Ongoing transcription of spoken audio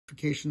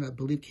certification, I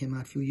believe, came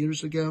out a few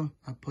years ago.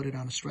 I put it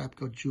on a strap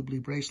called Jubilee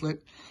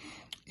bracelet.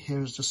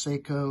 Here's the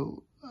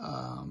Seiko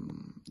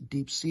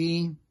Deep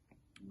Sea.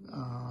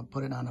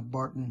 Put it on a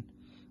Barton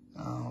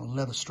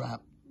leather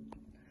strap.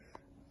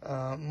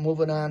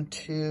 Moving on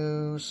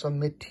to some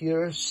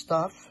mid-tier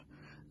stuff.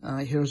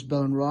 Here's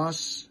Bell &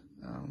 Ross.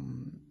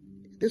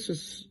 This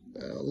is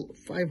a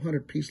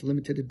 500-piece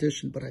limited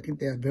edition, but I think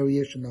they have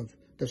variation of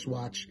this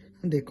watch,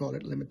 and they call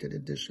it limited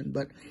edition.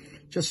 But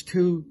just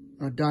two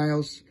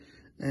dials.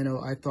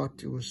 I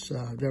thought it was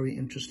very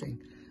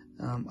interesting.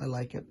 I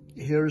like it.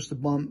 Here's the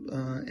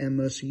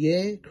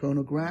Mercier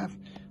chronograph.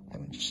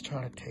 Let me just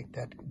try to take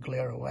that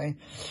glare away.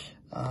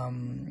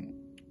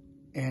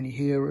 And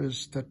here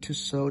is the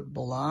Tissot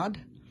Ballade.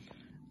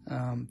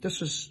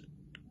 This is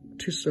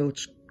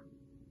Tissot's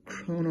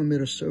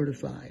chronometer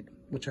certified,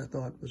 which I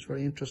thought was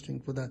very interesting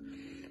for the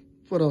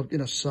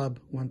sub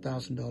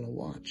 $1,000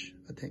 watch.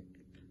 I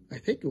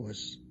think it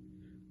was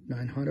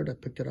 $900. I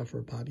picked it up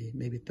for probably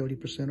maybe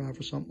 30% off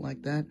or something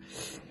like that.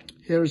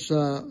 Here's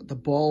the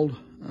Bald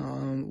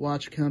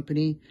Watch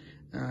Company.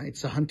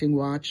 It's a hunting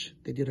watch.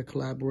 They did a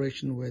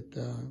collaboration with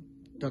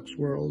Duck's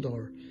World,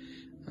 or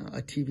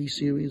a TV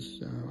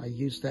series. I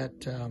used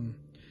that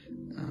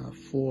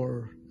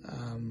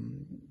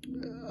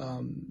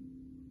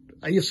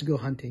I used to go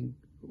hunting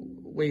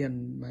way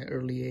in my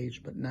early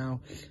age, but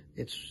now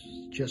it's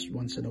just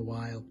once in a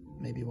while.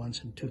 Maybe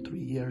once in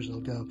 2-3 years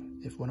I'll go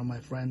if one of my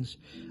friends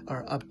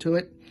are up to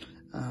it.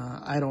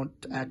 I don't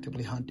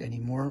actively hunt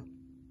anymore,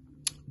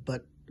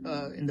 but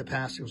in the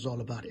past it was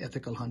all about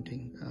ethical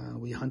hunting.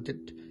 We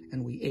hunted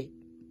and we ate.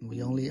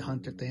 We only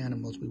hunted the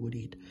animals we would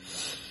eat.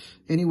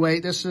 Anyway,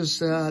 this is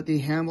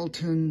the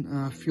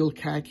Hamilton Fuel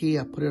Khaki.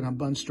 I put it on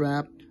bun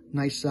strap.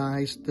 Nice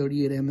size,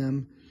 38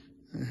 mm.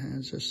 It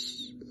has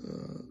this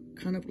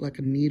kind of like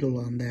a needle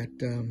on that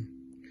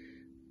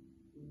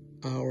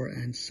hour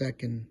and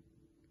second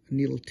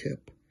needle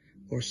tip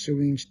or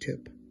syringe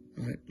tip.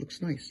 It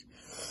looks nice.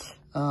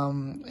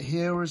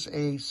 Here is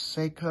a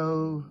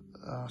Seiko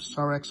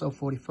Sarex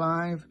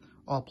 045,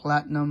 all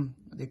platinum.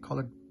 They call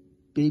it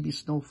Baby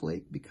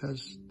Snowflake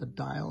because the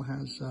dial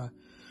has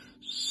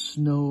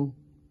snow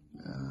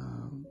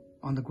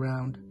on the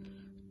ground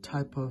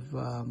type of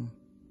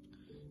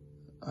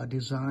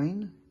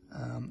design.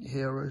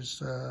 Here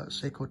is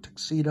Seiko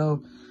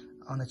Tuxedo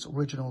on its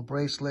original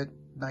bracelet.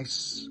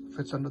 Nice,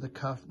 fits under the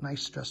cuff,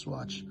 nice stress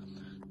watch.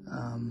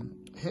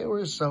 Here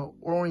is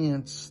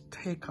Orient's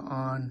take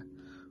on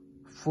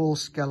full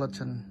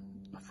skeleton,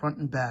 front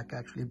and back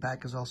actually.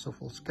 Back is also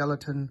full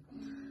skeleton.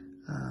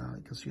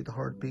 You can see the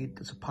heartbeat.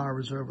 There's a power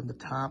reserve on the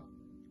top,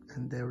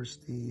 and there's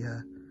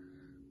the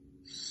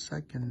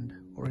second,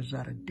 or is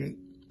that a date?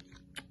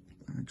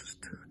 I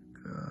just took,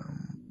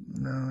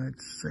 no,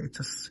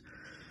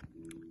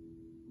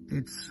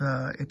 it's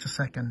a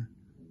second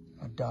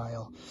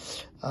dial.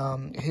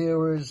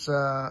 Here is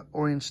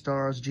Orient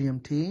Star's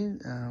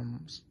GMT.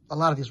 A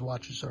lot of these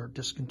watches are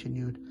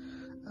discontinued,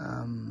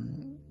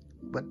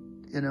 but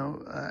it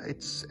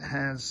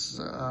has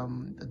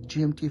the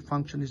GMT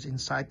function is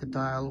inside the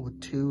dial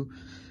with two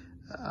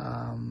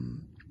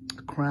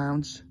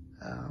crowns.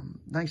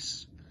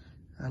 Nice.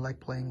 I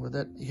like playing with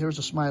it. Here's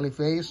a smiley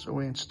face,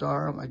 Orient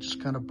Star. I just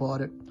kind of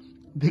bought it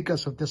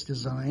because of this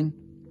design.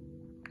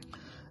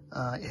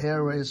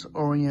 Here is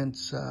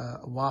Orient's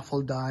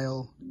waffle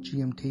dial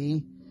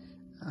GMT.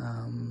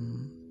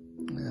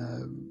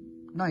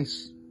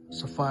 Nice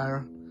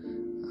sapphire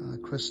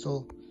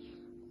crystal.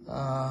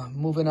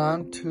 Moving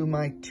on to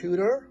my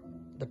Tudor,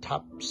 the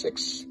top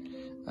 6.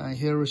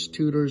 Here is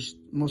Tudor's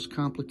most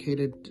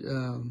complicated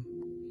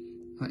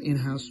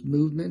in-house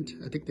movement.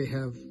 I think they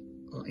have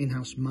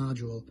in-house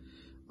module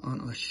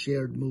on a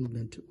shared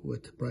movement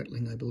with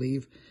Breitling, I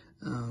believe,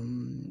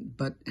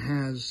 but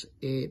has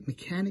a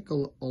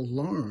mechanical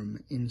alarm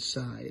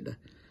inside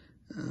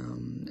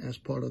as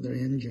part of their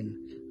engine,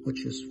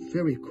 which is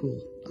very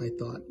cool. I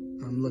thought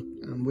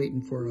I'm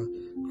waiting for a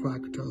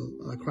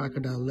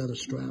crocodile leather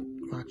strap,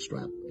 croc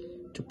strap,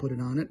 to put it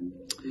on it.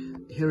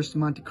 Here's the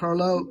Monte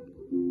Carlo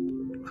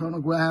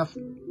chronograph.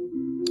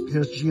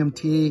 Here's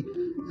GMT.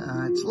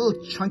 It's a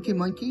little chunky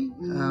monkey.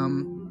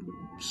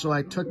 So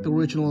I took the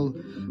original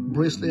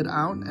bracelet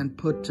out and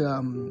put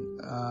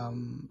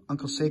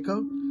Uncle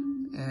Seiko,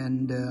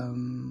 and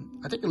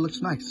I think it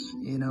looks nice.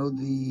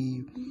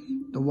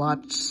 The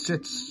watch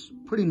sits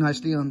pretty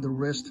nicely on the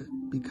wrist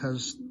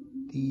because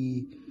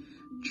the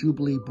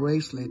Jubilee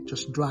bracelet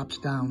just drops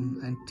down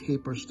and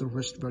tapers the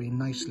wrist very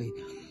nicely.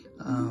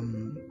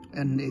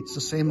 And it's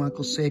the same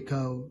Uncle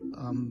Seiko.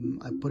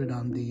 I put it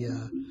on the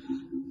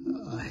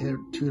Hair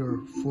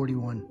Tudor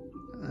 41,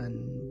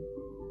 and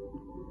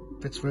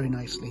fits very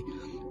nicely.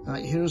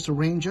 Here's the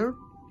Ranger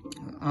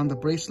on the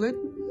bracelet,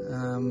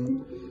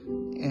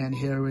 and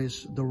here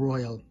is the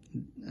Royal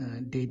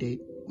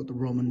date with the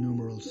Roman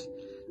numerals.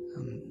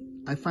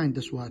 I find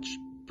this watch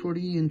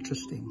pretty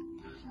interesting.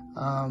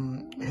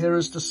 Here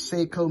is the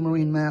Seiko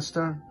Marine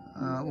Master,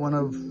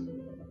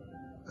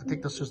 I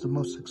think this is the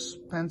most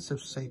expensive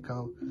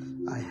Seiko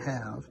I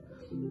have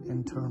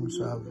in terms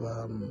of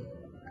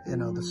you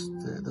know, the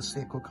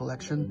Seiko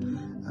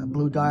collection.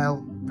 Blue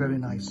dial, very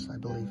nice, I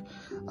believe.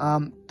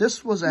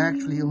 This was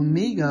actually,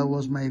 Omega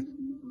was my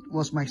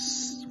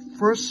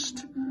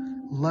first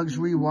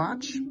luxury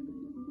watch.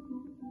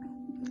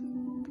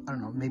 I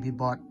don't know, maybe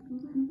bought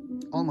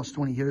almost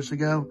 20 years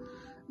ago,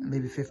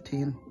 maybe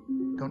 15,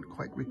 don't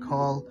quite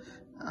recall.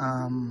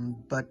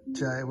 But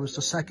it was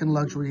the second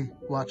luxury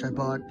watch I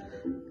bought,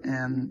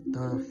 and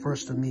the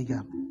first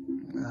Omega.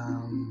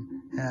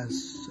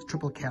 Has a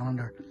triple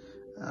calendar,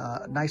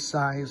 nice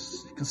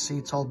size. You can see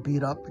it's all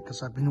beat up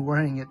because I've been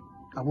wearing it.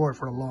 I wore it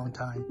for a long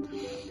time.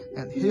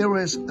 And here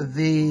is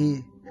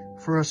the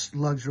first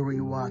luxury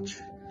watch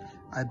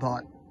I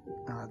bought.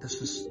 This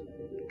is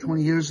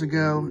 20 years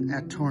ago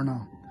at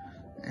Tourneau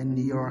in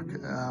New York,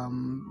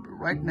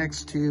 right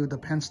next to the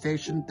Penn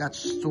Station. That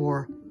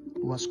store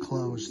was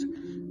closed.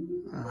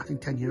 I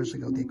think 10 years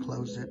ago they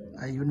closed it.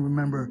 I even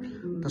remember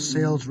the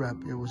sales rep.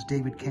 It was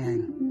David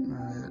Kang,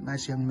 a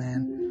nice young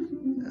man.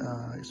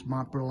 His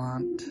Mont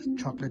Blanc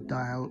chocolate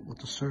dial with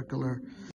the circular